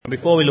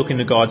Before we look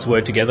into God's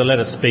Word together, let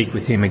us speak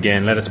with Him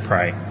again. Let us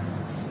pray.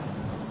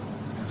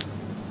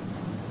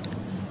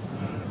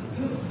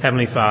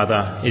 Heavenly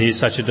Father, it is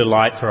such a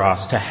delight for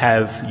us to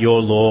have your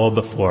law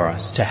before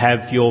us, to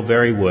have your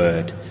very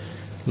word.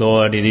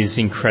 Lord, it is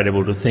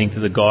incredible to think that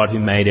the God who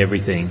made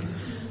everything,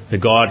 the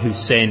God who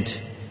sent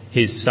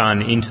his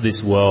Son into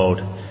this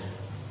world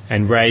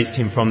and raised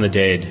him from the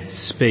dead,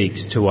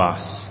 speaks to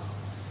us.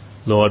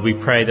 Lord, we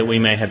pray that we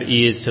may have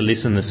ears to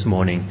listen this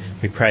morning.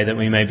 We pray that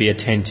we may be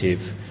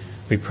attentive.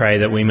 We pray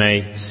that we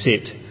may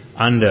sit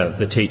under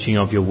the teaching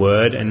of your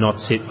word and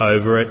not sit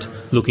over it,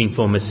 looking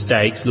for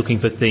mistakes, looking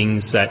for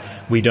things that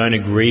we don't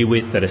agree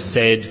with that are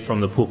said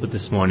from the pulpit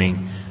this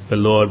morning. But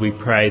Lord, we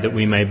pray that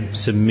we may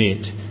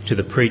submit to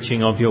the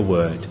preaching of your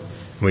word.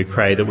 And we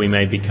pray that we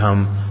may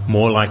become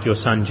more like your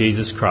Son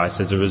Jesus Christ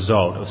as a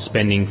result of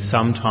spending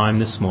some time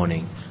this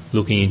morning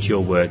looking into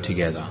your word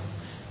together.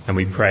 And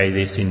we pray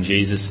this in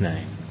Jesus'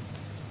 name.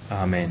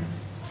 Amen.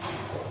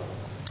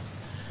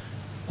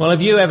 Well,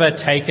 have you ever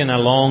taken a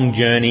long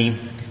journey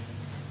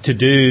to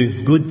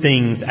do good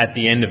things at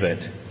the end of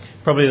it?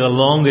 Probably the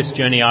longest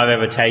journey I've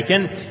ever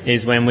taken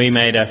is when we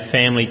made a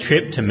family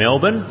trip to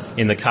Melbourne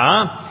in the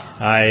car.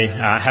 I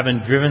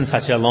haven't driven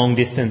such a long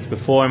distance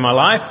before in my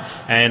life,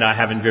 and I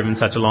haven't driven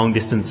such a long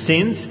distance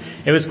since.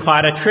 It was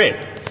quite a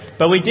trip.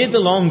 But we did the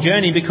long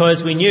journey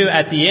because we knew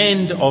at the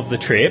end of the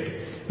trip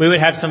we would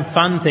have some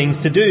fun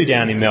things to do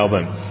down in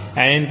Melbourne.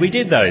 And we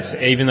did those.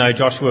 Even though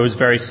Joshua was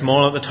very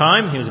small at the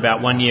time, he was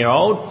about 1 year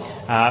old,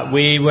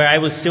 we were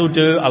able to still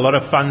do a lot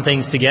of fun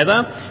things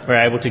together. We were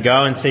able to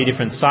go and see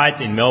different sites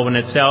in Melbourne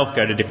itself,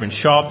 go to different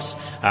shops,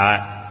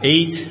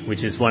 eat,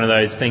 which is one of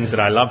those things that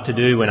I love to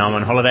do when I'm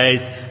on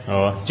holidays,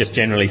 or just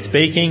generally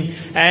speaking.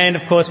 And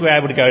of course we were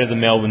able to go to the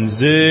Melbourne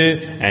Zoo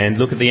and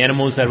look at the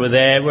animals that were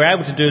there. We were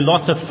able to do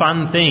lots of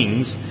fun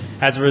things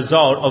as a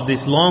result of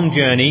this long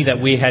journey that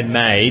we had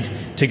made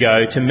to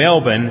go to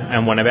Melbourne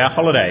and one of our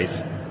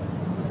holidays.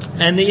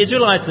 And the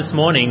Israelites this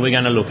morning we're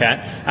going to look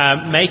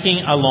at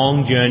making a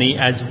long journey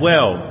as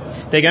well.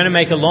 They're going to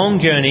make a long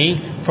journey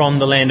from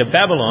the land of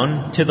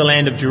Babylon to the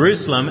land of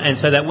Jerusalem, and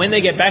so that when they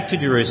get back to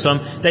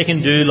Jerusalem, they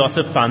can do lots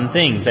of fun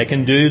things. They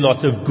can do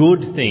lots of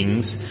good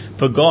things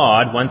for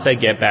God once they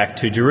get back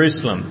to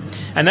Jerusalem.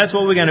 And that's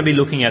what we're going to be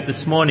looking at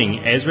this morning,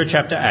 Ezra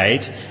chapter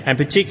 8, and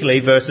particularly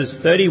verses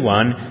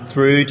 31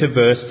 through to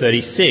verse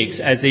 36,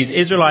 as these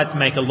Israelites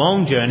make a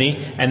long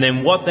journey and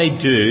then what they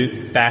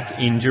do back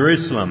in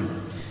Jerusalem.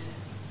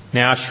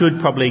 Now, I should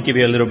probably give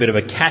you a little bit of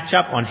a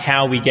catch-up on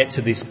how we get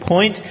to this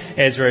point.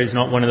 Ezra is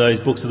not one of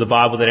those books of the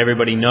Bible that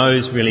everybody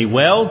knows really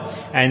well.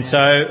 And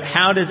so,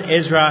 how does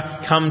Ezra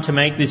come to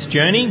make this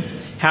journey?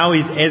 How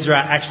is Ezra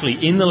actually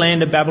in the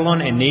land of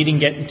Babylon and needing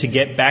to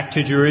get back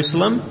to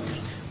Jerusalem?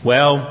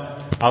 Well,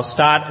 I'll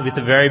start with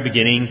the very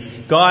beginning.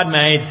 God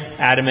made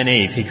Adam and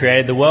Eve. He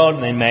created the world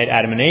and then made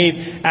Adam and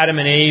Eve. Adam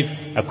and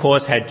Eve, of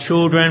course, had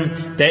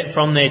children.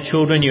 From their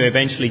children, you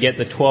eventually get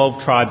the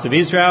 12 tribes of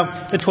Israel.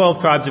 The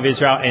 12 tribes of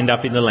Israel end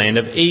up in the land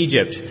of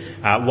Egypt.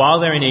 While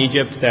they're in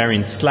Egypt, they're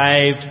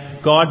enslaved.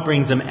 God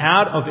brings them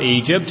out of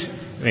Egypt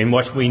in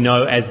what we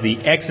know as the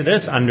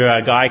Exodus under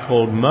a guy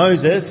called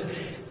Moses.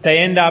 They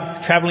end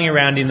up travelling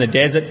around in the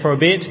desert for a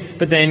bit,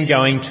 but then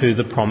going to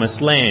the Promised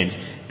Land.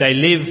 They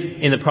live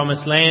in the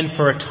Promised Land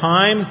for a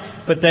time,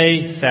 but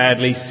they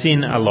sadly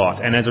sin a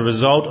lot. And as a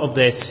result of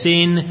their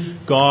sin,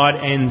 God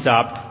ends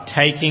up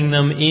taking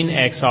them in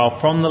exile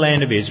from the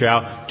land of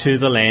Israel to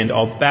the land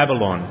of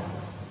Babylon.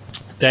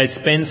 They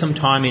spend some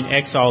time in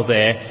exile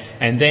there,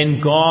 and then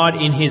God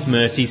in his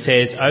mercy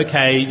says,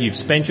 okay, you've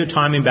spent your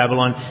time in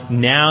Babylon,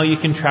 now you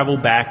can travel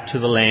back to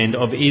the land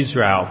of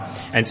Israel.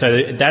 And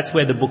so that's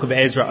where the book of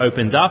Ezra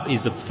opens up,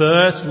 is the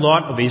first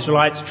lot of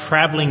Israelites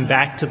travelling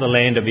back to the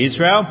land of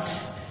Israel.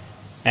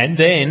 And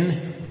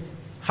then,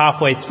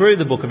 halfway through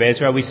the book of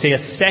Ezra, we see a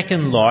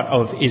second lot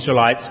of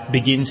Israelites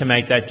begin to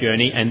make that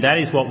journey, and that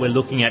is what we're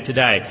looking at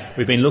today.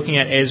 We've been looking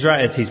at Ezra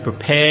as he's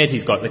prepared.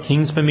 He's got the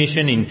king's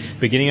permission in the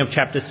beginning of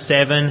chapter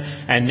 7,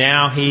 and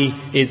now he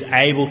is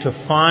able to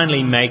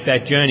finally make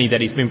that journey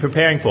that he's been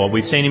preparing for.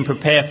 We've seen him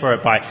prepare for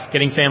it by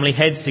getting family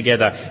heads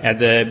together at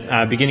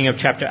the beginning of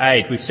chapter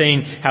 8. We've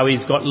seen how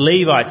he's got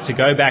Levites to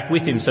go back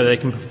with him so they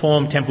can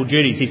perform temple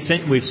duties.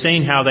 We've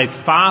seen how they've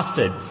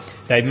fasted.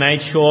 They've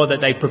made sure that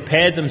they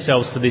prepared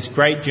themselves for this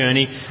great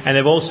journey, and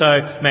they've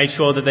also made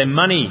sure that their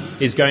money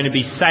is going to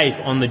be safe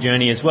on the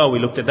journey as well. We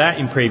looked at that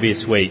in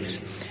previous weeks.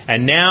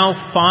 And now,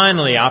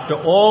 finally, after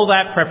all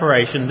that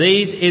preparation,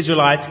 these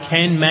Israelites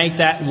can make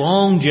that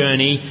long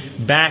journey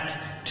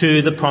back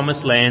to the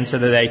Promised Land so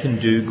that they can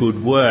do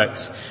good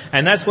works.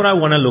 And that's what I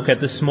want to look at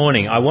this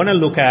morning. I want to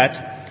look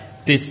at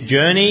this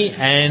journey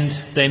and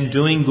them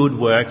doing good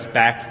works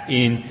back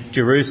in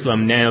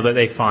Jerusalem now that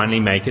they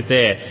finally make it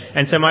there.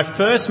 And so my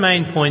first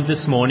main point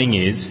this morning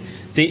is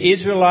the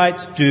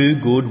Israelites do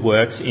good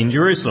works in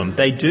Jerusalem.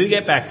 They do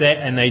get back there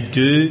and they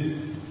do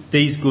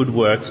these good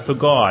works for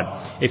God.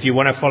 If you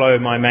want to follow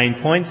my main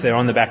points, they're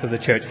on the back of the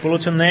church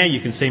bulletin there.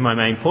 You can see my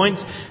main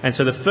points. And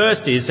so the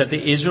first is that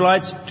the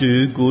Israelites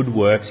do good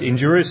works in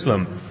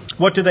Jerusalem.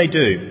 What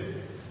do?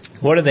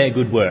 What are their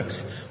good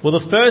works? Well, the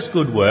first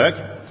good work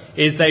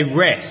is they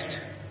rest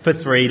for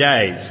 3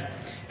 days.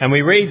 And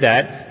we read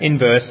that in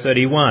verse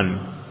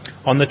 31.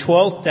 On the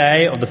 12th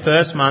day of the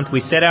first month, we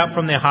set out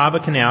from the harbour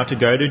canal to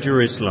go to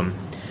Jerusalem.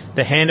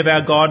 The hand of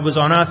our God was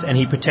on us, and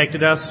he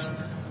protected us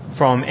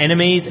from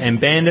enemies and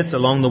bandits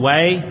along the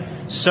way.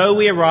 So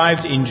we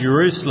arrived in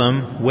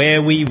Jerusalem,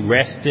 where we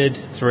rested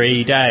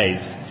 3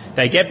 days.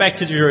 They get back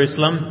to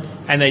Jerusalem,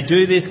 and they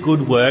do this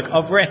good work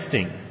of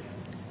resting.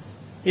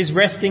 Is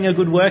resting a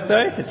good work, though?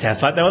 It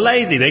sounds like they were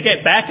lazy. They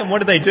get back, and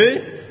what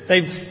do?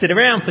 They sit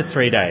around for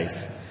 3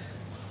 days.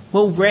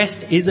 Well,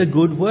 rest is a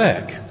good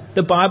work.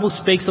 The Bible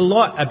speaks a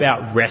lot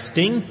about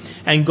resting,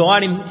 and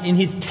God in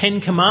his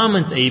 10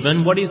 commandments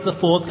even, what is the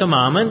 4th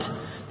commandment?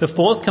 The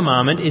 4th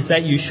commandment is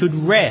that you should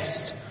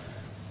rest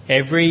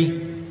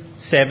every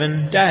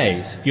 7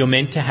 days. You're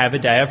meant to have a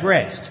day of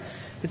rest.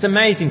 It's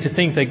amazing to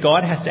think that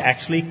God has to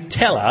actually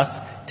tell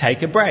us,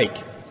 take a break,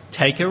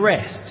 take a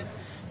rest.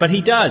 But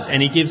he does,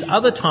 and he gives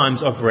other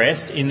times of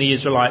rest in the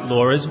Israelite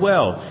law as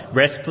well.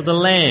 Rest for the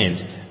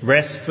land,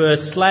 rest for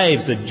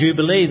slaves, the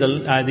Jubilee,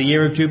 the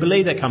year of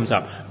Jubilee that comes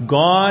up.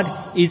 God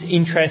is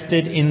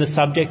interested in the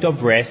subject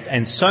of rest,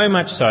 and so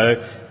much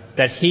so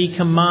that he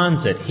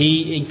commands it.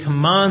 He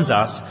commands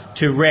us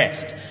to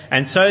rest.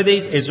 And so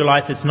these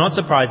Israelites, it's not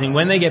surprising,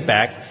 when they get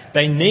back,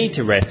 they need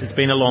to rest. It's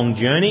been a long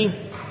journey,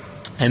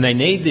 and they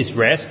need this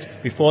rest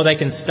before they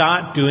can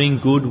start doing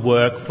good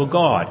work for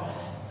God.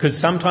 Because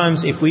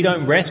sometimes if we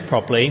don't rest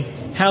properly,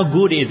 how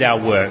good is our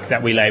work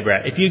that we labour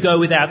at? If you go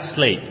without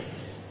sleep,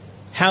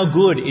 how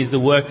good is the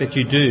work that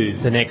you do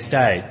the next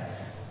day?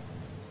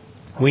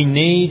 We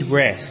need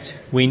rest.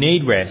 We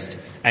need rest.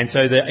 And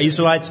so the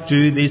Israelites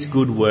do this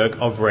good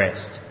work of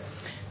rest.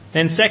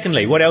 Then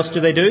secondly, what else do?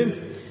 They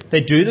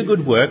do the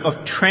good work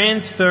of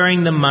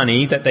transferring the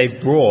money that they've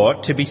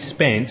brought to be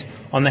spent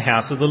on the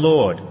house of the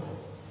Lord.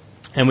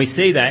 And we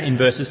see that in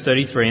verses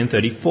 33 and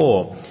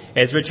 34.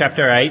 Ezra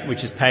chapter 8,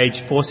 which is page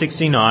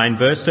 469,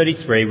 verse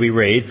 33, we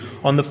read,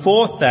 On the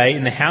 4th day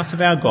in the house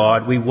of our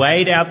God, we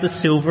weighed out the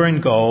silver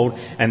and gold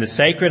and the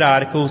sacred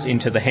articles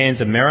into the hands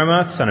of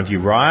Meremoth, son of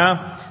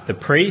Uriah. The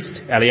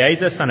priest,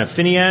 Eleazar, son of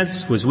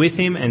Phinehas, was with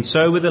him, and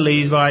so were the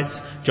Levites,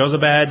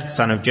 Jozabad,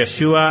 son of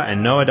Jeshua,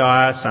 and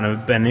Noadiah, son of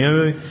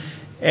Benu.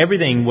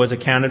 Everything was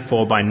accounted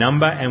for by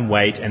number and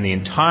weight, and the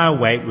entire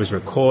weight was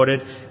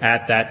recorded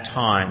at that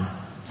time.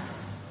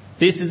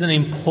 This is an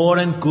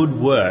important good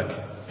work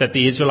that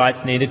the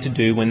Israelites needed to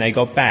do when they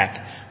got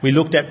back. We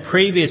looked at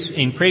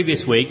in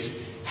previous weeks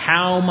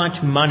how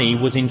much money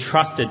was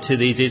entrusted to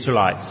these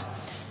Israelites.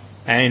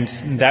 And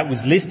that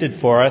was listed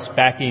for us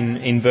back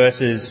in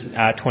verses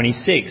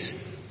 26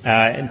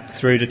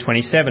 through to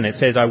 27. It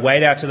says, I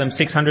weighed out to them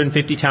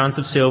 650 talents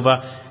of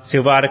silver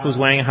articles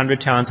weighing 100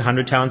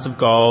 talents of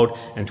gold,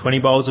 and 20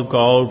 bowls of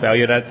gold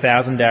valued at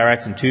 1,000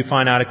 daraks, and 2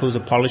 fine articles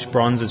of polished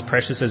bronze as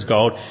precious as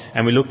gold.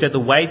 And we looked at the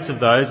weights of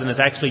those, and it's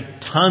actually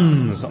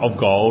tons of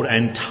gold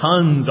and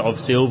tons of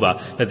silver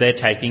that they're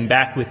taking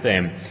back with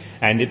them.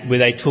 And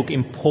they took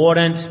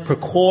important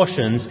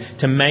precautions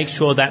to make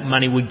sure that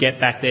money would get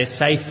back there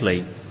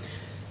safely.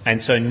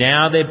 And so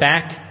now they're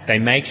back. They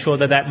make sure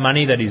that that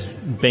money that is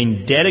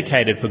being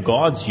dedicated for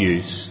God's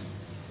use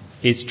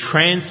is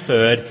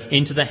transferred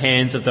into the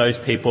hands of those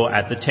people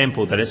at the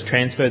temple, that it's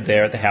transferred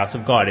there at the house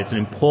of God. It's an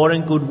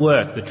important good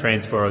work, the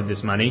transfer of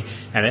this money,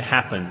 and it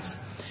happens.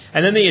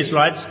 And then the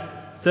Israelites,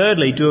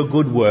 thirdly, do a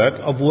good work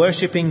of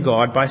worshipping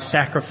God by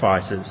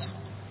sacrifices.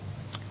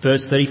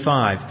 Verse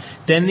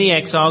 35, Then the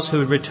exiles who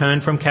had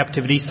returned from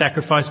captivity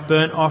sacrificed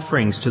burnt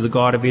offerings to the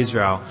God of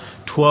Israel,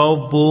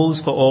 12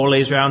 bulls for all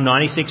Israel,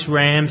 96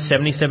 rams,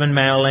 77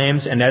 male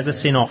lambs, and as a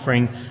sin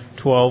offering,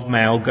 12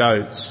 male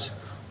goats.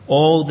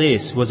 All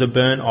this was a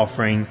burnt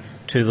offering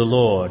to the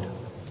Lord.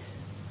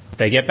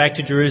 They get back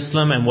to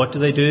Jerusalem, and what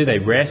do? They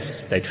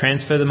rest, they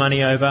transfer the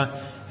money over,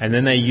 and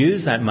then they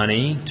use that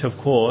money to, of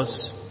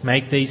course,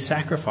 make these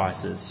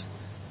sacrifices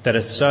that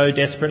are so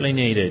desperately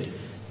needed.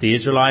 The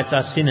Israelites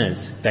are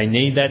sinners. They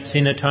need that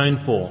sin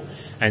atoned for.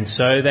 And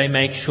so they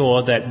make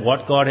sure that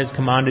what God has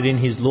commanded in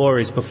his law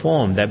is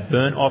performed, that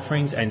burnt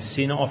offerings and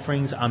sin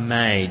offerings are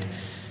made.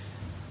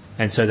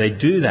 And so they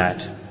do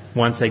that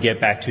once they get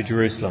back to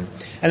Jerusalem.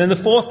 And then the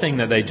fourth thing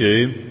that they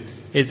do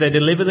is they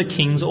deliver the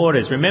king's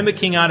orders. Remember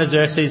King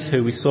Artaxerxes,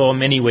 who we saw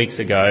many weeks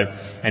ago,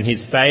 and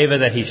his favour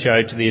that he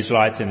showed to the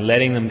Israelites in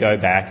letting them go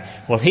back?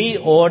 Well, he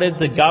ordered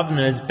the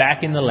governors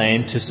back in the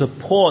land to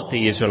support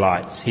the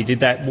Israelites. He did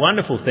that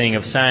wonderful thing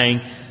of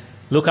saying,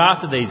 look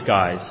after these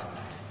guys.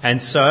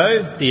 And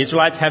so the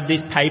Israelites have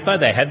this paper,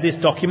 they have this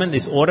document,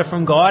 this order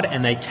from God,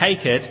 and they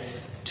take it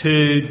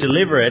to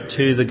deliver it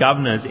to the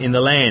governors in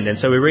the land. And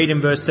so we read in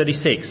verse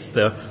 36,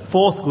 the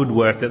fourth good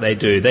work that they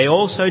do. They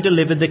also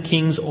delivered the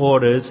king's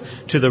orders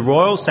to the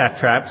royal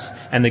satraps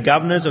and the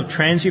governors of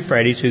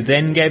Trans-Euphrates, who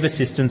then gave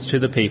assistance to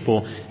the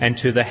people and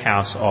to the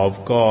house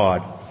of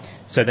God.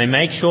 So they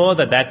make sure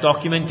that that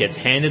document gets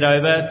handed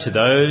over to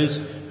those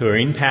who are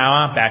in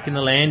power back in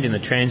the land in the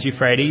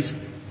Trans-Euphrates,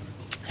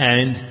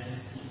 and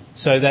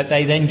so that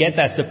they then get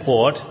that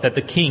support that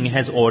the king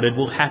has ordered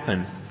will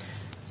happen.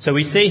 So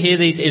we see here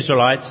these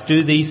Israelites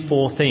do these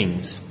 4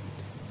 things.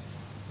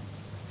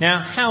 Now,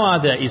 how are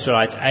the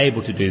Israelites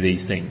able to do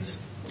these things?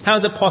 How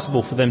is it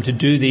possible for them to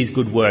do these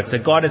good works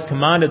that God has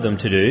commanded them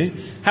to do?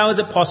 How is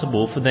it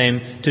possible for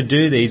them to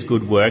do these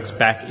good works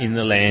back in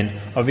the land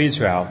of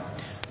Israel?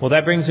 Well,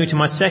 that brings me to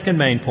my second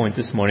main point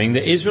this morning.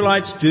 The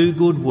Israelites do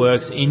good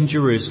works in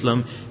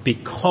Jerusalem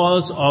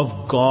because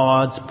of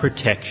God's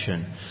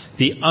protection.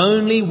 The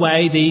only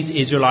way these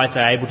Israelites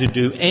are able to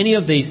do any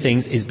of these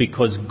things is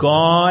because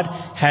God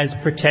has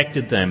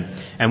protected them.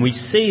 And we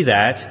see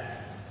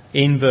that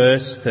in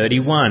verse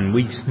 31.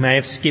 We may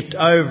have skipped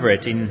over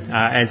it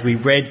as we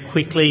read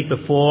quickly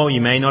before.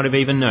 You may not have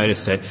even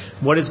noticed it.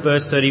 What does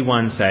verse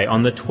 31 say?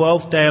 On the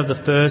 12th day of the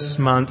first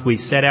month, we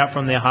set out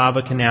from the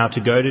harbour canal to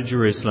go to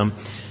Jerusalem.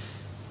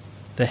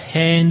 The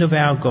hand of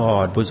our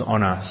God was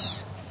on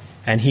us,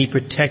 and he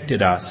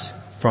protected us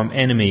from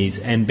enemies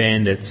and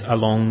bandits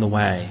along the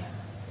way.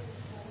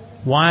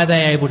 Why are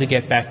they able to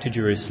get back to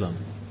Jerusalem?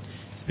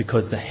 It's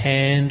because the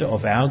hand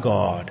of our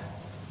God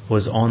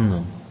was on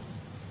them.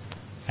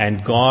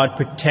 And God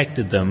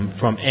protected them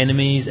from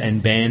enemies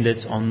and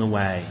bandits on the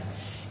way.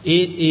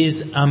 It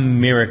is a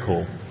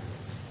miracle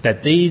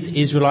that these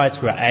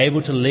Israelites were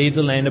able to leave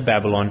the land of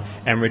Babylon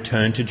and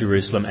return to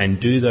Jerusalem and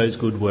do those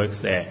good works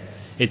there.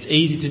 It's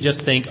easy to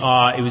just think,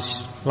 it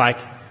was like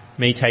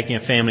me taking a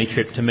family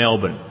trip to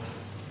Melbourne,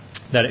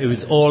 that it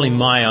was all in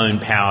my own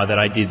power that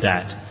I did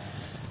that.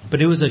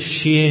 But it was a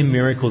sheer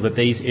miracle that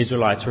these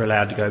Israelites were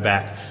allowed to go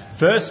back.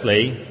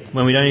 Firstly,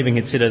 when we don't even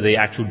consider the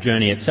actual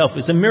journey itself,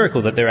 it's a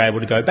miracle that they're able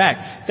to go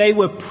back. They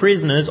were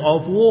prisoners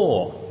of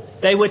war.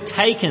 They were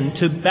taken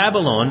to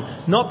Babylon,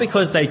 not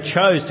because they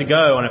chose to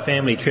go on a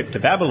family trip to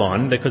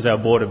Babylon, because they were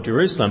bored of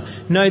Jerusalem.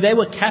 No, they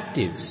were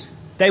captives.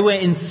 They were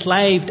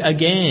enslaved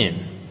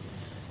again.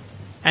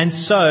 And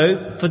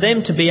so, for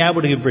them to be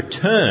able to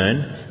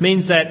return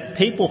means that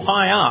people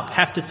high up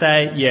have to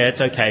say, yeah,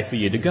 it's okay for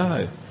you to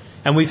go.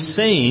 And we've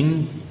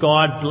seen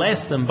God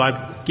bless them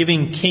by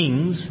giving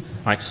kings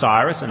like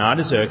Cyrus and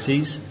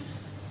Artaxerxes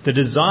the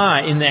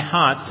desire in their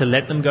hearts to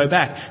let them go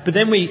back. But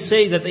then we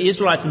see that the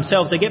Israelites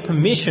themselves, they get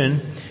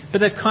permission,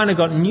 but they've kind of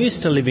gotten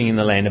used to living in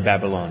the land of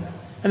Babylon.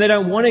 And they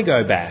don't want to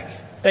go back.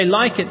 They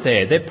like it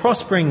there. They're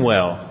prospering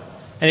well.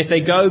 And if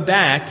they go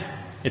back,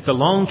 it's a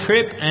long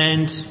trip,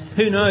 and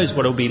who knows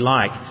what it'll be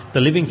like,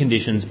 the living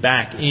conditions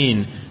back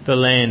in the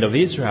land of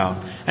Israel.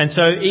 And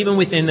so even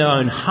within their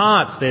own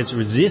hearts, there's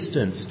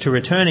resistance to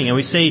returning. And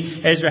we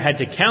see Ezra had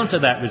to counter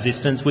that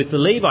resistance with the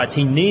Levites.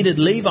 He needed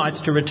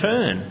Levites to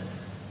return.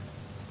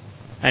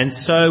 And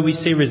so we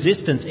see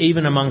resistance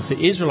even amongst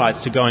the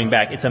Israelites to going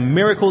back. It's a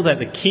miracle that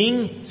the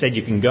king said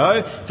you can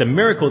go. It's a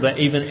miracle that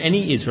even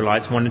any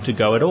Israelites wanted to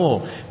go at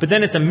all. But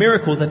then it's a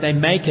miracle that they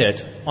make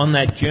it on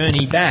that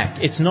journey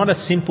back. It's not a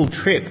simple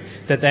trip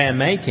that they are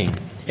making.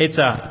 It's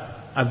a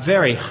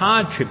very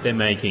hard trip they're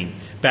making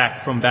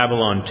back from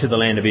Babylon to the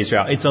land of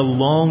Israel. It's a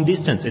long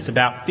distance. It's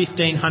about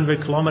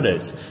 1,500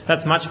 kilometres.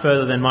 That's much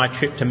further than my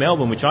trip to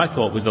Melbourne, which I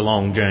thought was a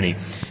long journey.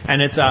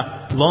 And it's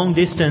a long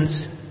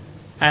distance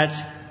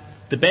at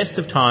the best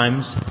of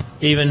times,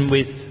 even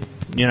with,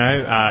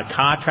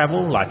 car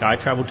travel, like I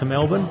travelled to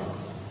Melbourne.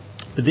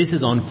 But this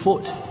is on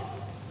foot.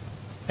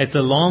 It's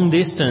a long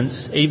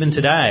distance even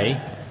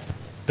today,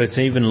 but it's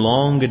an even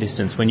longer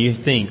distance when you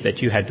think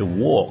that you had to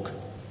walk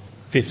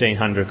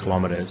 1,500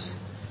 kilometres.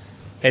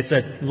 It's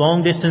a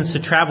long distance to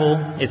travel.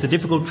 It's a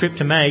difficult trip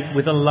to make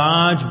with a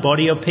large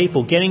body of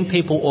people. Getting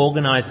people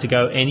organised to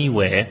go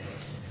anywhere,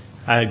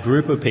 a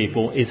group of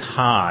people, is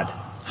hard.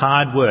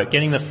 Hard work.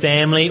 Getting the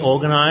family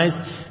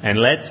organised and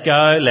let's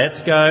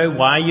go.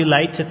 Why are you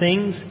late to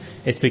things?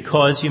 It's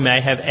because you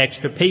may have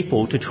extra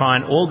people to try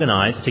and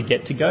organise to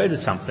get to go to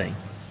something.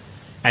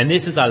 And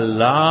this is a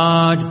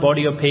large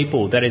body of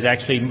people that is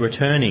actually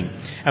returning.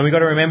 And we've got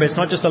to remember, it's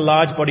not just a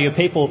large body of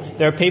people.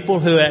 There are people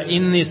who are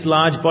in this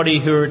large body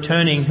who are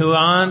returning who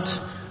aren't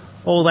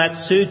all that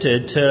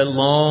suited to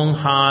long,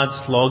 hard,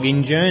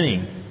 slogging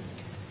journey.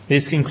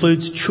 This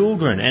includes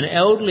children and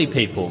elderly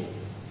people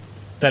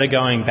that are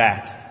going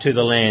back to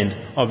the land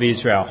of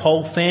Israel.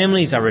 Whole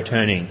families are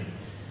returning.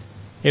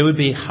 It would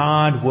be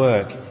hard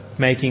work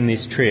making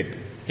this trip.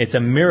 It's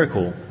a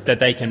miracle that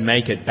they can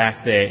make it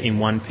back there in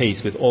one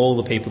piece with all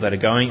the people that are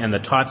going and the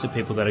types of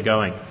people that are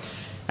going.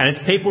 And it's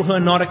people who are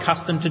not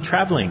accustomed to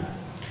travelling.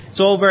 It's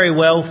all very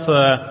well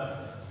for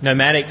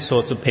nomadic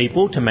sorts of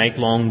people to make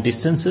long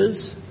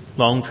distances,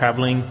 long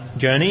travelling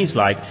journeys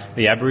like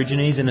the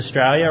Aborigines in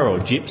Australia or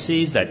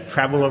gypsies that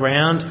travel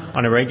around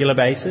on a regular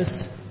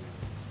basis.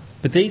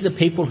 But these are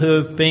people who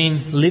have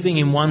been living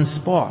in one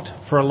spot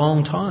for a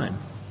long time.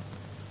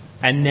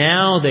 And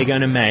now they're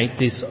going to make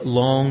this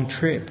long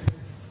trip.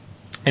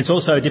 It's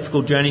also a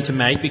difficult journey to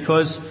make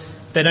because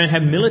they don't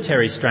have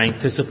military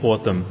strength to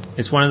support them.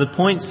 It's one of the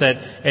points that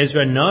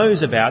Ezra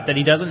knows about, that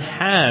he doesn't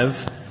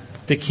have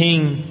the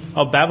king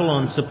of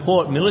Babylon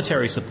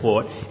military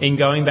support in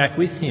going back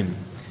with him.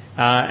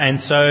 And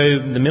so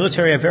the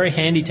military are very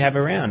handy to have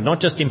around,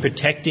 not just in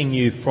protecting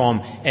you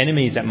from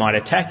enemies that might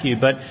attack you,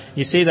 but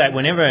you see that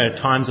whenever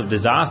times of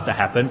disaster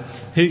happen,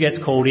 who gets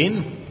called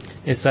in?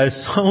 It's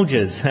those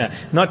soldiers,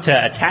 not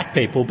to attack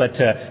people, but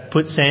to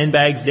put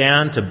sandbags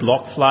down, to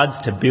block floods,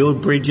 to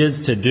build bridges,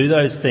 to do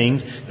those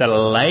things that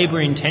are labour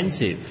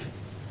intensive.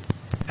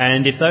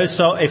 And if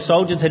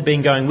soldiers had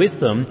been going with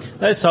them,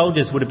 those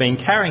soldiers would have been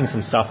carrying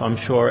some stuff, I'm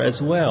sure,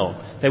 as well.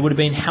 They would have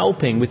been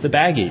helping with the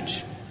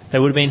baggage. They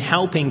would have been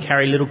helping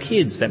carry little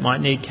kids that might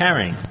need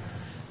carrying.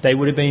 They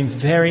would have been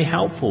very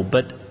helpful,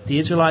 but the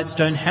Israelites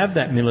don't have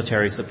that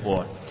military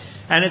support.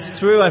 And it's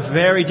through a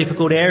very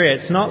difficult area.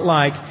 It's not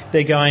like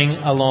they're going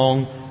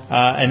along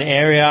an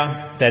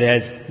area that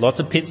has lots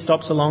of pit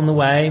stops along the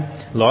way,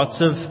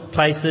 lots of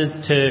places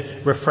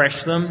to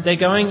refresh them. They're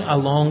going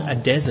along a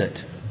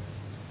desert.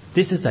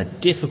 This is a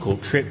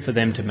difficult trip for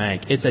them to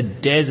make. It's a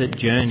desert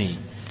journey.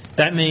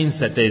 That means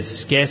that there's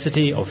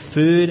scarcity of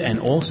food and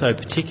also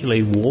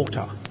particularly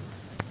water.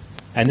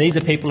 And these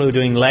are people who are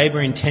doing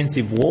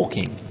labour-intensive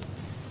walking.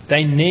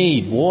 They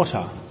need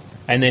water,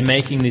 and they're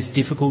making this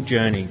difficult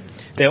journey.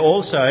 They're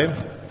also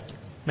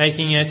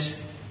making it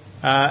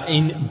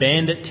in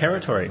bandit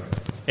territory.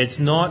 It's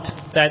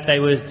not that they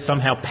were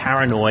somehow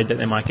paranoid that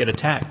they might get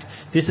attacked.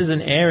 This is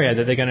an area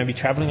that they're going to be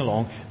travelling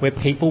along where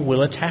people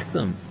will attack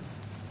them.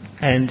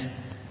 And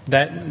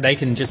that they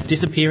can just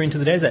disappear into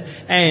the desert.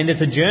 And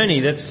it's a journey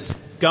that's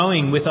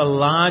going with a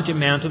large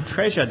amount of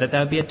treasure, that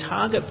they'll be a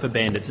target for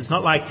bandits. It's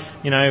not like,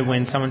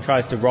 when someone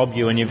tries to rob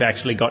you and you've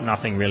actually got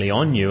nothing really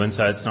on you, and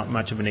so it's not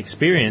much of an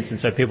experience, and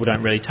so people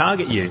don't really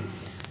target you.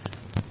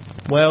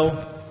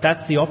 Well,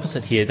 that's the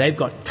opposite here. They've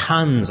got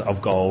tons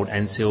of gold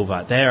and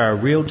silver. They are a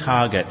real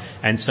target,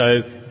 and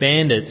so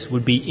bandits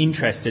would be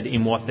interested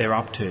in what they're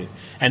up to.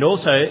 And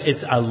also,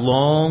 it's a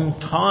long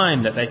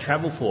time that they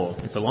travel for.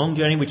 It's a long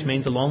journey, which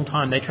means a long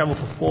time. They travel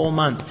for 4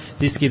 months.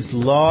 This gives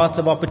lots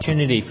of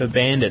opportunity for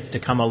bandits to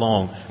come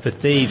along, for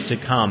thieves to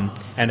come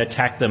and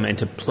attack them and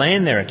to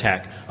plan their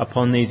attack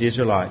upon these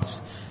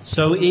Israelites.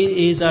 So it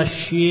is a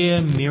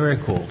sheer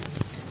miracle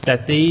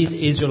that these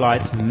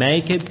Israelites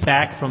make it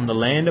back from the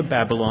land of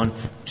Babylon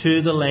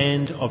to the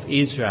land of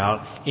Israel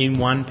in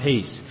one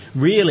piece.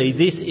 Really,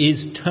 this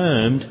is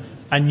termed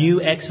a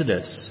new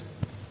Exodus.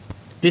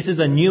 This is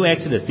a new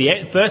Exodus.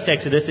 The first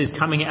Exodus is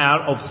coming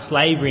out of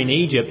slavery in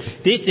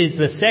Egypt. This is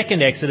the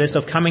second Exodus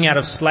of coming out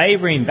of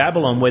slavery in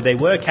Babylon, where they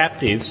were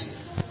captives,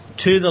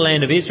 to the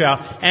land of Israel.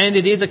 And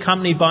it is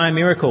accompanied by a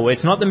miracle.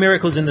 It's not the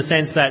miracles in the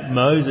sense that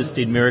Moses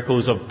did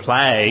miracles of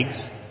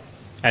plagues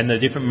and the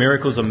different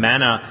miracles of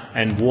manna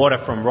and water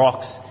from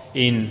rocks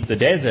in the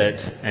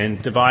desert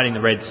and dividing the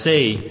Red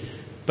Sea,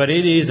 but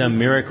it is a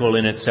miracle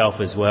in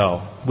itself as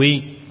well.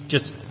 We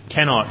just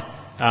cannot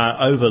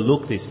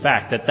overlook this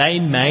fact that they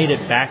made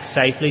it back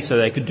safely so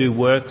they could do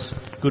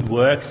good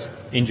works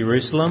in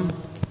Jerusalem.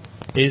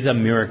 Is a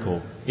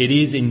miracle. It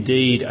is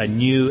indeed a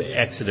new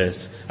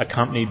Exodus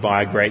accompanied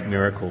by a great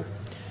miracle.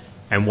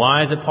 And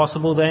why is it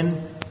possible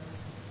then?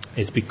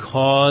 It's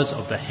because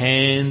of the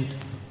hand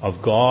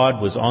of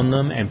God was on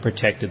them and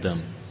protected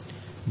them.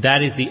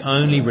 That is the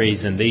only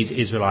reason these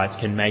Israelites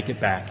can make it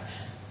back.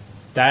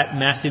 That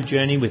massive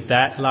journey with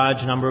that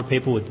large number of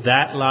people, with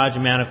that large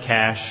amount of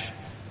cash,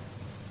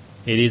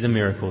 it is a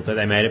miracle that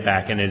they made it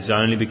back, and it is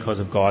only because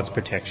of God's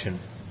protection.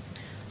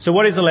 So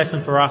what is the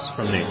lesson for us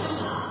from this?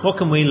 What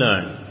can we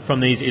learn from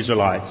these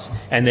Israelites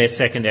and their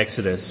second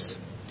Exodus?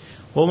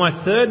 Well, my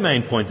third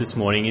main point this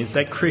morning is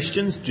that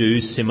Christians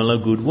do similar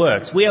good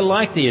works. We are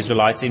like the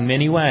Israelites in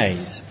many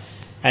ways.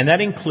 And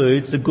that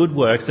includes the good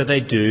works that they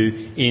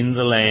do in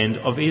the land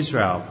of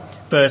Israel.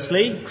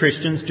 Firstly,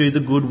 Christians do the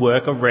good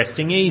work of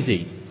resting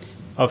easy,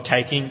 of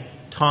taking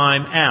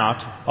time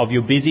out of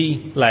your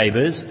busy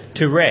labours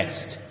to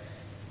rest.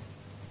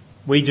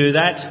 We do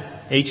that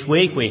each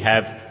week. We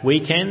have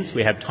weekends,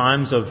 we have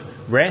times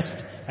of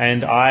rest,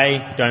 and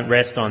I don't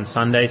rest on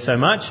Sunday so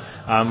much.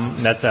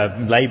 That's a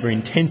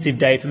labour-intensive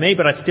day for me,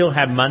 but I still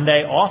have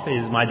Monday off. It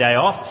is my day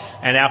off,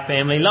 and our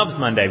family loves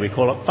Monday. We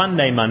call it Fun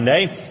Day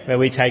Monday, where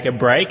we take a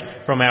break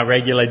from our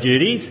regular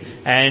duties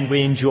and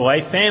we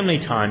enjoy family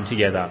time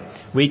together.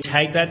 We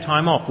take that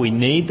time off. We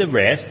need the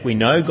rest. We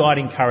know God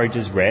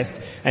encourages rest,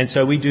 and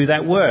so we do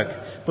that work.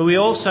 But we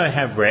also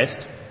have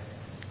rest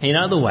in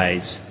other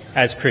ways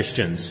as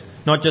Christians,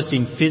 not just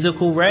in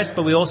physical rest,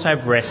 but we also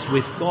have rest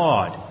with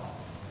God.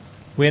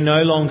 We're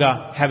no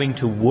longer having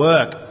to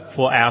work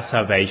for our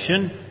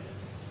salvation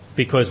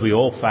because we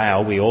all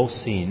fail, we all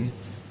sin.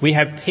 We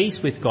have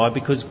peace with God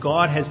because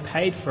God has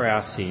paid for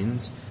our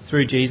sins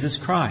through Jesus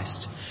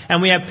Christ.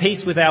 And we have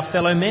peace with our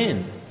fellow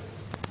men.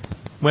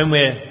 When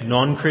we're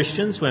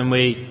non-Christians, when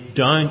we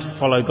don't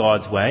follow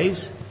God's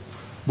ways,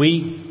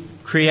 we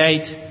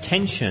create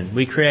tension,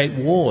 we create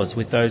wars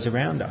with those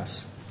around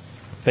us.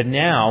 But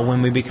now,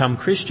 when we become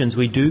Christians,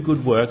 we do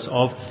good works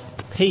of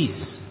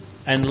peace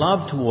and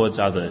love towards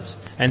others.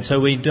 And so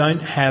we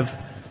don't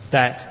have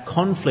that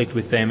conflict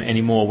with them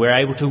anymore. We're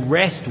able to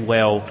rest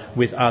well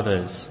with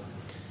others.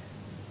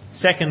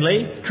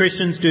 Secondly,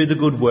 Christians do the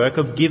good work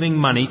of giving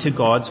money to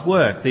God's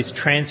work. This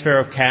transfer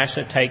of cash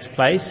that takes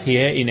place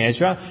here in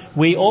Ezra,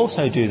 we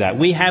also do that.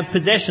 We have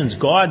possessions.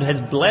 God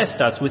has blessed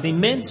us with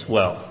immense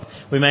wealth.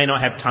 We may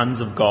not have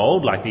tons of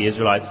gold like the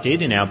Israelites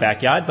did in our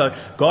backyard, but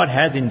God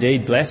has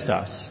indeed blessed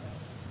us.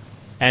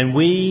 And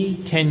we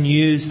can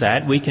use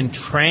that, we can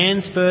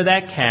transfer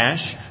that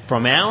cash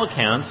from our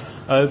accounts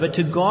over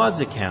to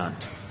God's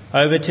account,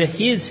 over to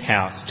His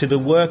house, to the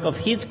work of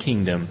His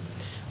kingdom.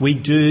 We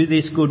do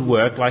this good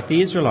work like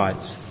the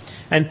Israelites.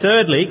 And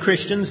thirdly,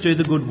 Christians do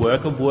the good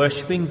work of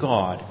worshipping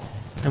God,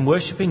 and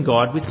worshipping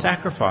God with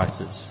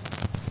sacrifices.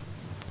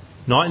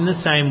 Not in the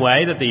same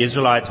way that the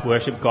Israelites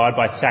worshipped God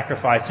by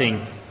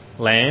sacrificing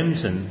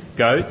lambs and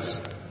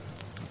goats,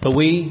 but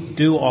we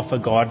do offer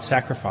God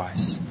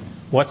sacrifice.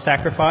 What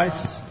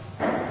sacrifice?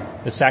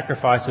 The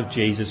sacrifice of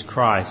Jesus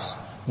Christ.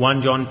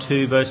 1 John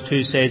 2 verse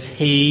 2 says,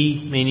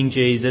 He, meaning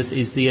Jesus,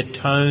 is the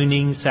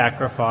atoning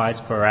sacrifice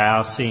for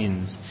our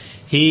sins.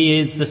 He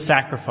is the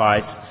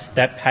sacrifice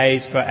that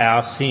pays for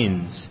our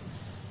sins.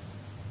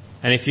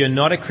 And if you're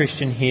not a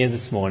Christian here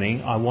this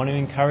morning, I want to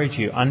encourage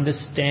you,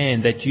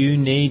 understand that you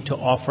need to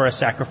offer a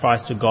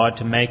sacrifice to God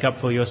to make up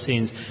for your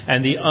sins.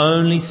 And the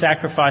only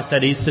sacrifice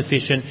that is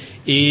sufficient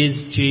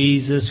is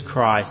Jesus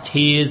Christ.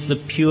 He is the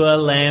pure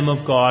Lamb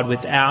of God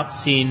without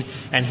sin,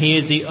 and He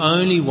is the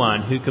only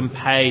one who can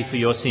pay for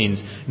your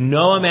sins.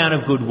 No amount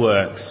of good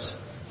works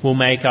will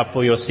make up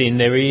for your sin.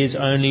 There is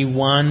only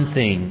one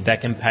thing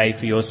that can pay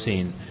for your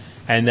sin,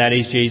 and that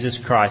is Jesus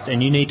Christ.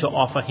 And you need to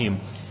offer Him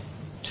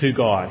to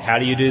God. How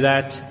do you do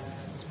that?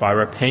 It's by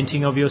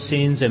repenting of your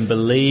sins and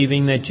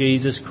believing that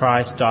Jesus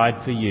Christ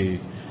died for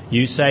you.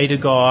 You say to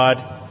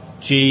God,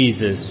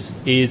 Jesus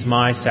is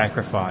my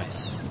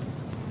sacrifice.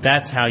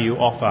 That's how you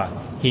offer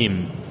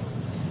Him.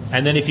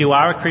 And then if you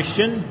are a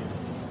Christian,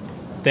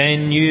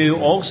 then you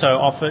also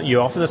offer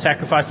the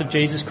sacrifice of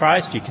Jesus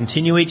Christ. You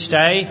continue each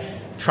day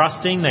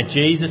trusting that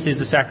Jesus is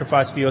the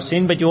sacrifice for your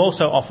sin, but you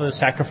also offer the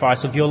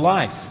sacrifice of your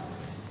life.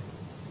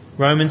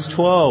 Romans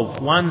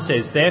 12:1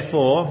 says,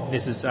 Therefore,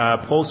 this is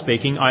Paul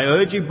speaking, I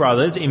urge you,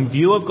 brothers, in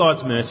view of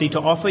God's mercy, to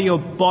offer your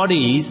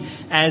bodies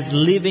as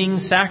living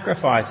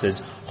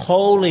sacrifices,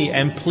 holy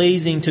and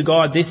pleasing to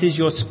God. This is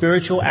your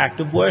spiritual act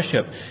of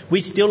worship.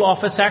 We still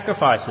offer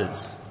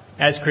sacrifices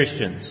as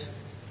Christians,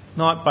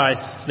 not by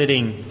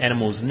slitting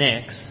animals'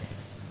 necks,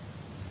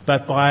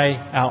 but by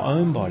our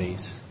own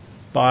bodies,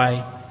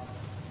 by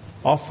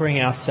offering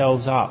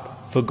ourselves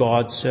up for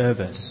God's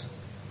service.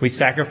 We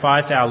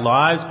sacrifice our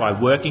lives by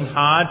working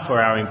hard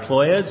for our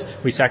employers.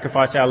 We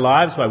sacrifice our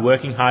lives by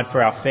working hard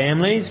for our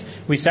families.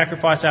 We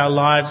sacrifice our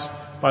lives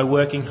by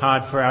working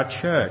hard for our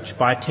church,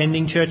 by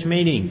attending church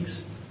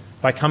meetings,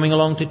 by coming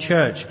along to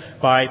church,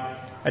 by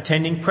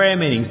attending prayer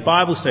meetings,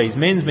 Bible studies,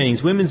 men's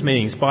meetings, women's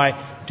meetings,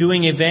 by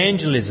doing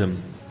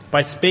evangelism,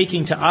 by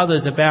speaking to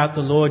others about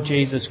the Lord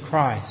Jesus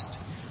Christ.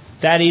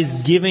 That is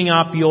giving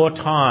up your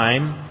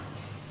time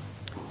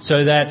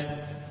so that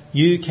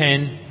you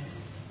can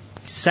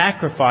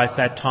sacrifice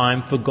that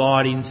time for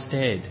God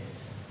instead,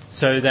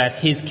 so that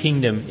His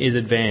kingdom is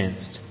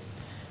advanced.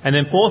 And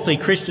then fourthly,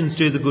 Christians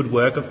do the good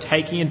work of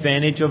taking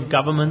advantage of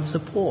government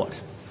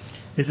support.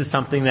 This is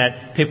something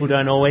that people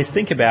don't always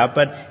think about,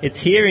 but it's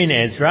here in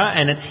Ezra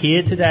and it's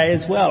here today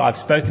as well. I've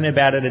spoken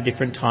about it at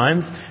different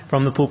times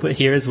from the pulpit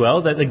here as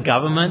well, that the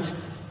government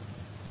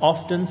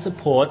often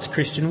supports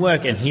Christian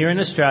work. And here in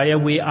Australia,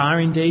 we are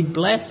indeed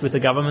blessed with a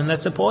government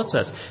that supports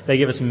us. They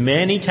give us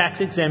many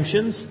tax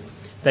exemptions.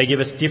 They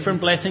give us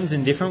different blessings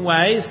in different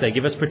ways. They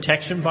give us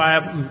protection by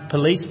a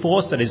police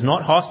force that is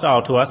not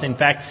hostile to us. In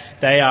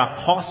fact, they are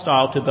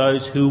hostile to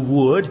those who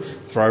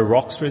would throw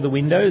rocks through the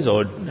windows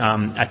or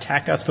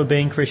attack us for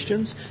being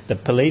Christians. The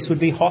police would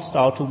be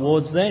hostile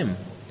towards them.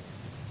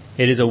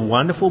 It is a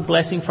wonderful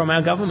blessing from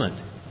our government.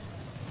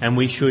 And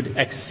we should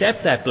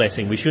accept that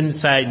blessing. We shouldn't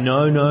say,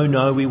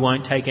 no, we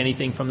won't take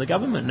anything from the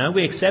government. No,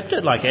 we accept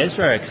it like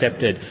Ezra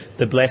accepted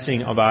the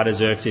blessing of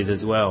Artaxerxes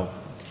as well.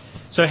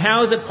 So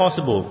how is it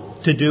possible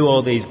to do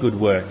all these good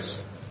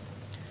works?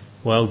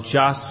 Well,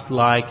 just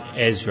like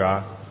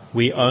Ezra,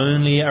 we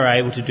only are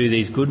able to do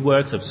these good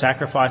works of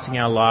sacrificing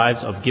our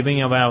lives, of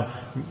giving of our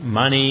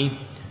money,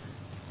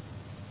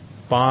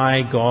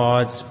 by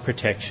God's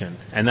protection.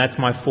 And that's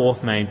my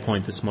fourth main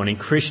point this morning.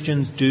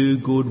 Christians do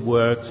good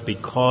works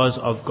because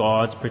of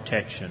God's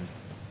protection.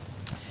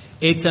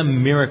 It's a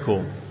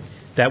miracle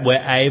that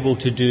we're able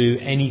to do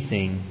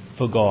anything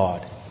for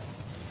God.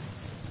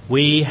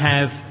 We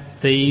have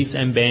thieves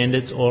and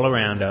bandits all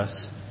around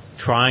us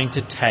trying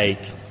to take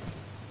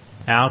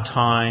our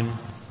time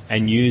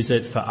and use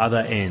it for other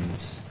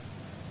ends.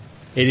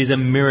 It is a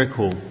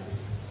miracle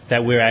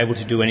that we're able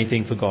to do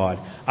anything for God.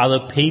 Other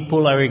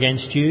people are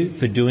against you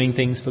for doing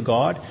things for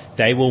God.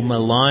 They will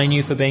malign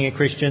you for being a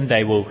Christian.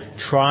 They will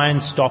try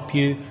and stop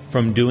you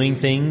from doing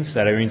things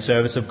that are in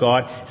service of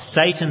God.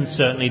 Satan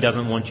certainly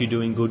doesn't want you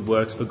doing good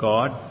works for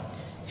God.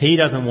 He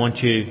doesn't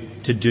want you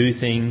to do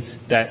things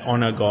that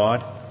honour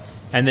God.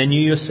 And then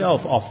you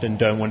yourself often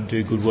don't want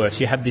to do good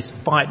works. You have this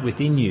fight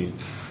within you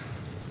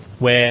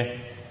where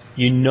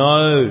you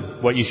know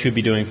what you should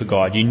be doing for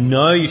God. You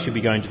know you should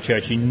be going to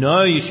church. You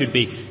know you should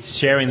be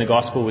sharing the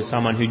gospel with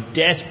someone who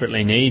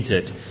desperately needs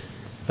it.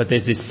 But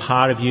there's this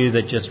part of you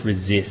that just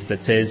resists,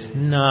 that says,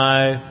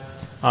 no,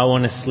 I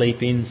want to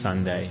sleep in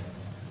Sunday.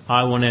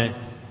 I want to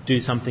do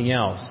something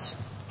else.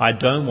 I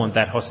don't want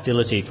that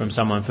hostility from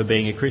someone for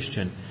being a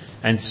Christian.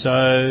 And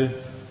so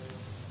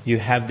you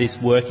have this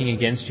working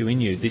against you in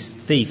you, this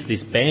thief,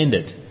 this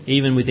bandit,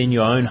 even within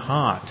your own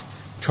heart,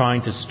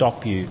 trying to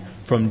stop you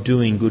from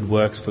doing good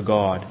works for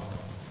God.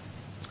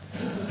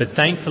 But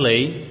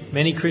thankfully,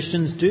 many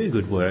Christians do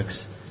good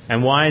works.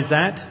 And why is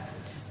that?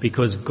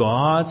 Because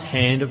God's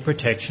hand of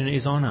protection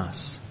is on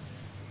us.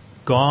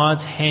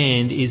 God's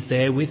hand is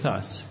there with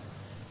us.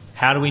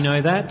 How do we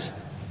know that?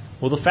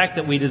 Well, the fact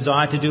that we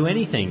desire to do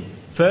anything.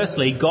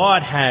 Firstly,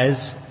 God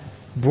has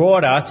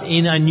brought us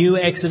in a new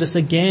Exodus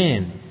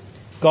again.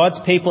 God's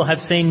people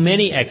have seen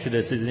many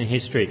exoduses in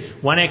history.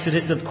 One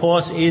exodus, of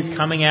course, is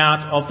coming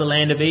out of the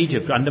land of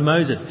Egypt under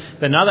Moses.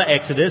 Another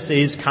exodus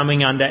is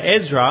coming under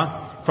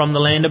Ezra from the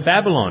land of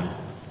Babylon.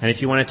 And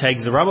if you want to take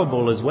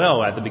Zerubbabel as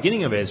well, at the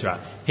beginning of Ezra,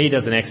 he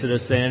does an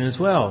exodus then as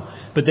well.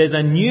 But there's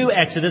a new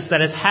exodus that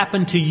has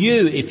happened to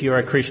you if you're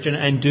a Christian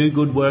and do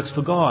good works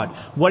for God.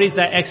 What is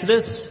that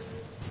exodus?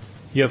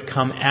 You have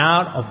come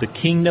out of the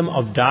kingdom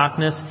of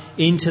darkness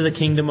into the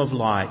kingdom of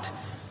light.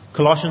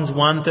 Colossians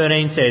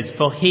 1:13 says,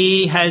 "For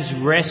he has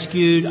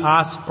rescued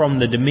us from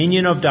the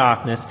dominion of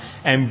darkness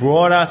and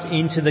brought us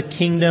into the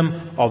kingdom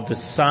of the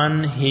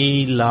Son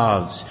he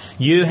loves."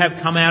 You have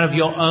come out of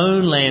your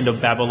own land of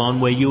Babylon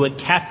where you were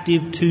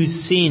captive to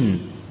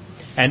sin,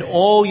 and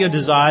all your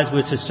desires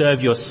were to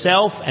serve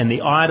yourself and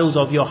the idols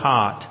of your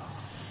heart.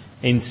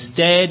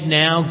 Instead,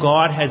 now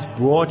God has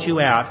brought you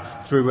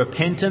out through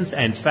repentance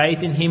and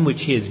faith in him,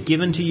 which he has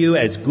given to you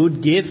as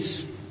good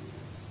gifts,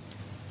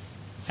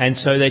 and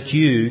so that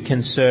you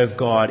can serve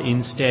God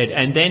instead.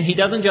 And then he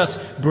doesn't just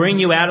bring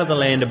you out of the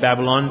land of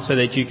Babylon so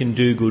that you can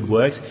do good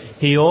works.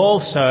 He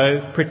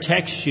also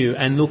protects you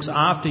and looks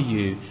after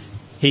you.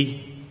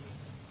 He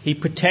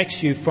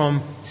protects you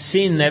from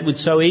sin that would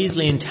so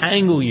easily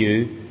entangle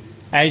you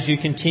as you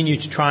continue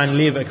to try and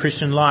live a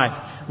Christian life.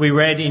 We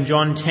read in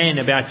John 10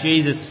 about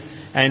Jesus,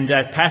 and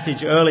that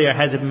passage earlier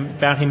has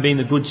about him being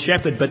the good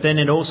shepherd, but then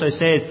it also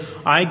says,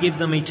 "I give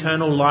them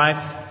eternal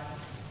life,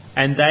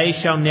 and they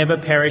shall never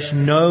perish.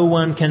 No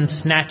one can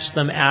snatch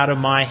them out of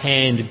my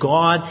hand."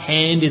 God's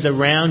hand is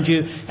around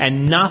you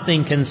and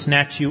nothing can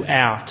snatch you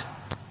out.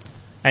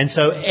 And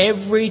so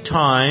every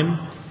time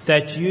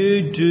that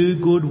you do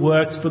good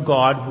works for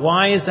God,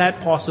 why is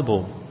that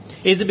possible?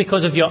 Is it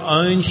because of your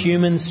own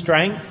human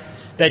strength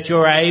that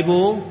you're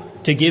able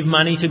to give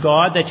money to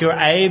God, that you're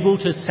able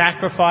to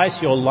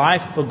sacrifice your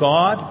life for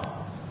God?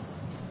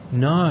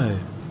 No.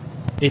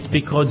 It's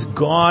because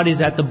God is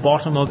at the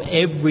bottom of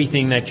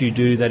everything that you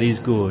do that is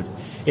good.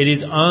 It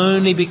is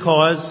only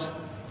because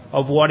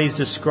of what is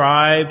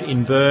described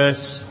in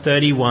verse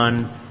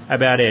 31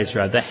 about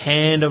Ezra. The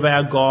hand of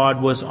our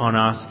God was on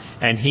us,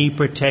 and he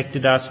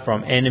protected us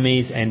from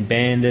enemies and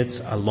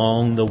bandits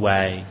along the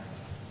way.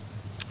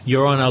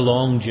 You're on a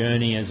long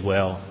journey as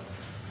well.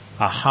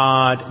 A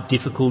hard,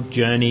 difficult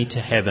journey to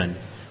heaven,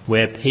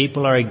 where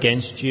people are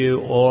against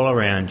you all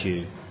around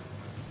you.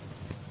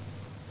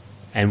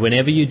 And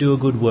whenever you do a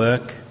good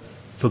work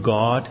for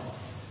God,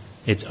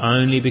 it's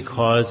only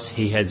because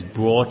he has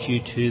brought you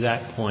to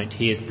that point.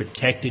 He has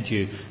protected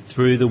you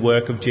through the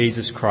work of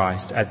Jesus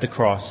Christ at the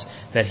cross,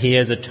 that he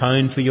has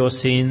atoned for your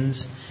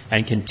sins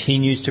and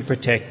continues to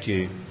protect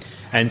you.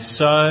 And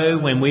so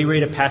when we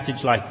read a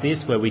passage like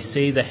this where we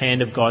see the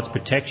hand of God's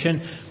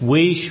protection,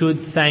 we should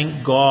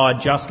thank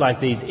God just like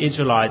these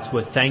Israelites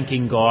were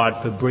thanking God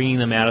for bringing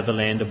them out of the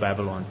land of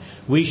Babylon.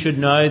 We should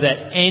know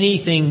that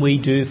anything we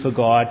do for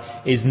God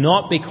is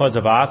not because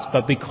of us,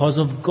 but because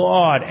of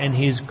God and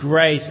his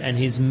grace and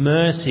his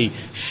mercy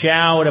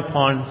showered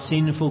upon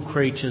sinful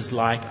creatures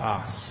like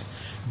us.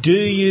 Do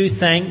you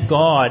thank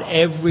God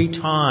every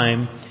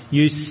time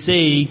you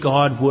see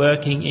God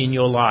working in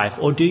your life?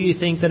 Or do you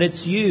think that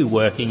it's you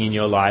working in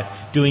your life,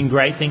 doing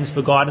great things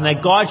for God, and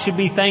that God should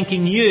be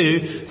thanking you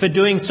for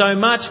doing so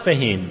much for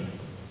him?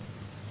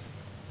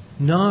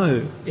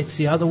 No, it's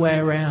the other way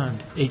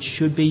around. It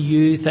should be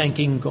you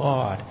thanking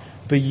God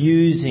for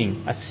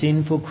using a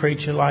sinful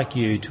creature like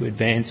you to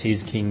advance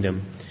his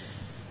kingdom.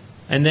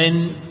 And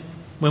then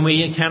when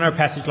we encounter a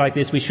passage like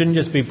this, we shouldn't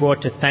just be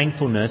brought to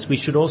thankfulness, we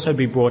should also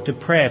be brought to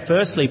prayer.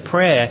 Firstly,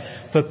 prayer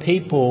for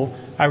people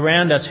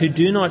around us who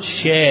do not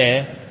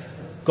share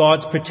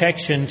God's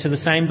protection to the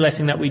same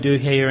blessing that we do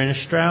here in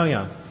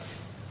Australia.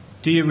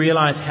 Do you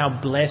realise how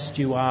blessed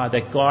you are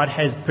that God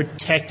has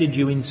protected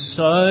you in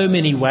so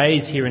many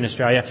ways here in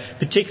Australia,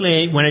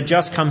 particularly when it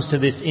just comes to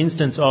this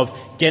instance of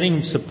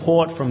getting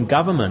support from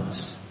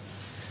governments?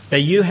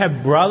 That you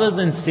have brothers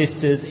and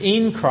sisters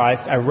in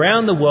Christ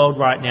around the world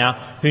right now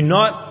who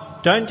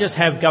don't just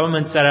have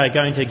governments that are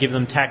going to give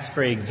them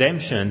tax-free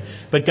exemption,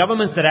 but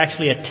governments that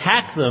actually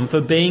attack them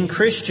for being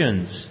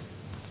Christians.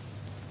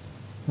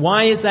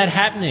 Why is that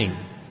happening?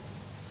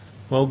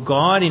 Well,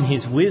 God in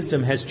his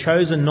wisdom has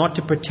chosen not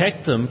to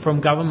protect them from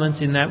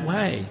governments in that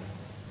way.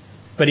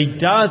 But he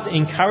does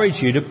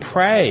encourage you to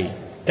pray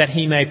that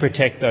he may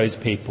protect those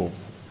people.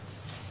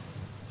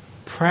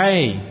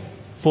 Pray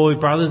for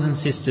brothers and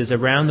sisters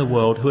around the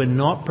world who are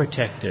not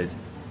protected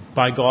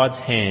by God's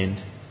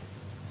hand,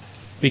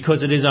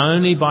 because it is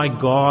only by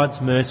God's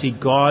mercy,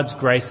 God's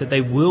grace, that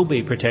they will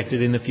be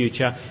protected in the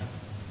future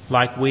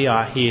like we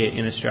are here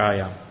in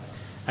Australia.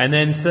 And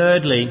then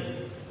thirdly,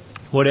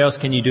 what else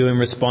can you do in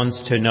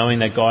response to knowing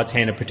that God's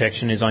hand of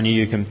protection is on you?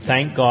 You can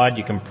thank God,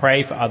 you can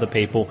pray for other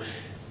people,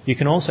 you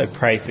can also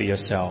pray for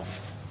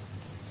yourself.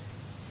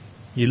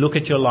 You look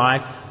at your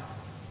life,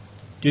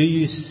 do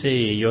you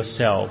see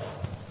yourself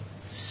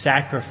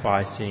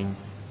sacrificing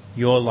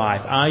your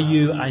life? Are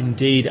you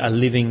indeed a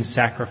living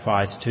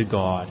sacrifice to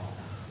God?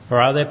 Or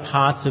are there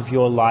parts of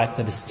your life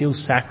that are still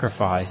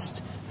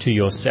sacrificed to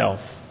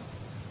yourself,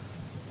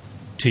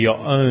 to your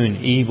own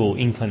evil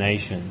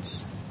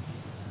inclinations?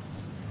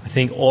 I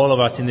think all of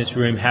us in this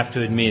room have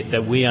to admit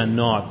that we are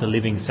not the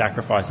living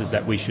sacrifices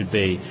that we should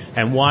be.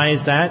 And why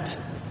is that?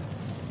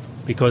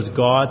 Because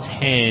God's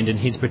hand and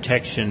his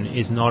protection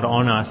is not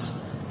on us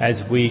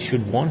as we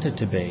should want it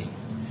to be.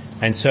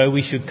 And so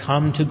we should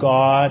come to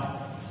God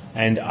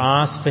and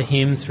ask for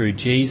him through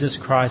Jesus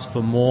Christ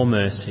for more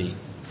mercy.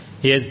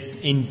 He has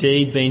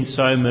indeed been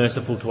so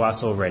merciful to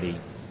us already,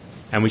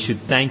 and we should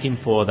thank him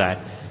for that.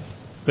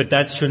 But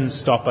that shouldn't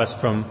stop us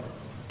from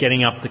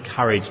getting up the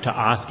courage to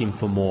ask him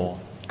for more.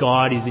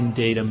 God is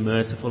indeed a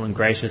merciful and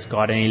gracious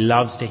God, and he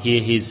loves to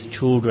hear his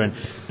children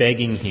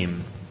begging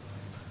him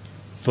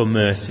for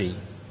mercy.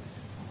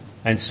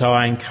 And so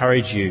I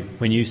encourage you,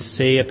 when you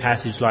see a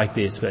passage like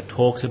this that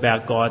talks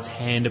about God's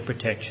hand of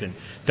protection,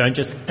 don't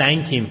just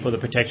thank him for the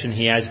protection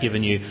he has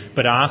given you,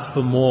 but ask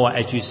for more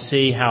as you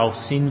see how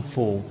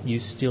sinful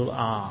you still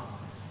are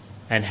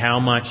and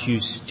how much you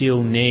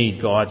still need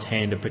God's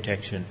hand of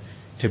protection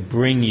to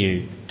bring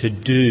you to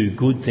do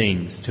good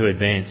things to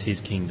advance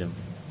his kingdom.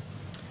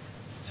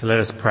 So let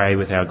us pray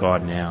with our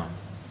God now.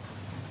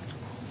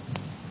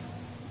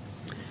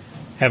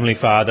 Heavenly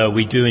Father,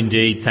 we do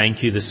indeed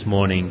thank you this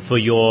morning for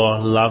your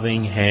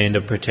loving hand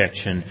of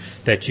protection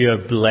that you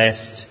have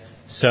blessed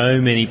so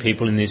many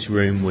people in this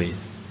room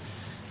with,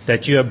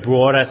 that you have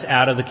brought us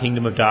out of the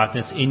kingdom of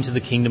darkness into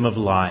the kingdom of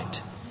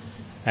light.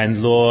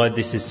 And Lord,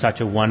 this is such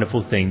a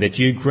wonderful thing, that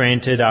you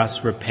granted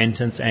us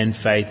repentance and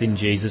faith in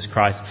Jesus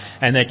Christ,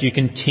 and that you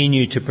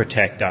continue to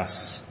protect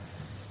us,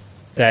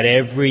 that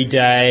every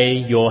day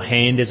your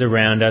hand is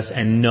around us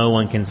and no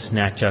one can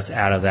snatch us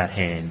out of that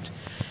hand.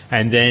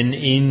 And then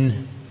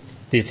in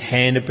this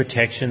hand of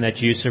protection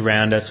that you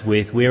surround us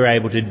with, we're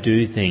able to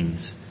do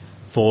things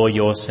for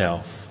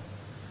yourself.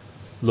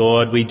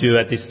 Lord, we do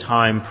at this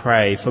time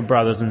pray for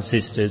brothers and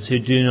sisters who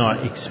do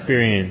not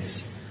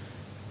experience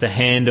the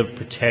hand of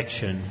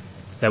protection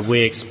that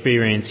we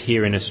experience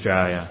here in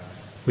Australia.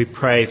 We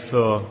pray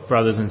for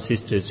brothers and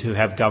sisters who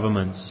have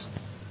governments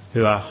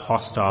who are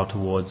hostile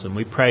towards them.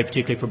 We pray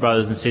particularly for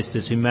brothers and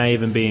sisters who may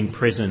even be in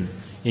prison,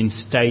 in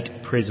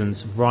state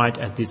prisons right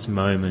at this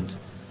moment,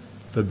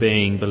 for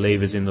being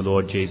believers in the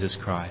Lord Jesus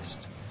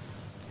Christ.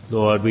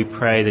 Lord, we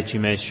pray that you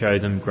may show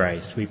them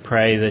grace. We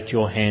pray that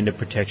your hand of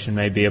protection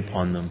may be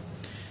upon them.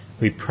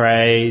 We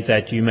pray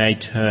that you may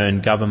turn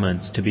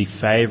governments to be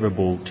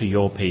favourable to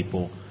your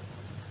people.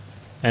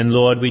 And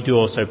Lord, we do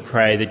also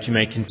pray that you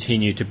may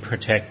continue to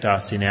protect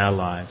us in our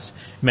lives.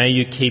 May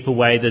you keep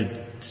away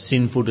the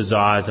sinful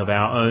desires of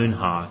our own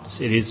hearts.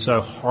 It is so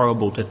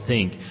horrible to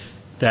think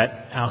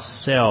that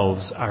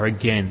ourselves are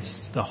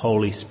against the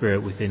Holy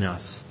Spirit within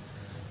us.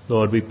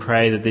 Lord, we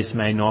pray that this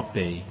may not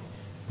be.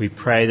 We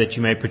pray that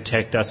you may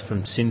protect us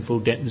from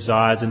sinful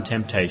desires and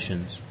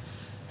temptations.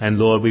 And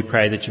Lord, we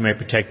pray that you may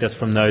protect us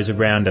from those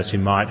around us who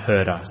might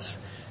hurt us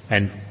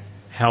and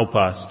help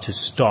us to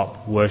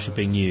stop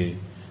worshipping you.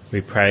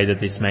 We pray that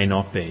this may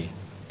not be.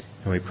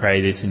 And we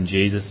pray this in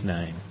Jesus'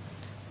 name.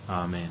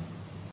 Amen.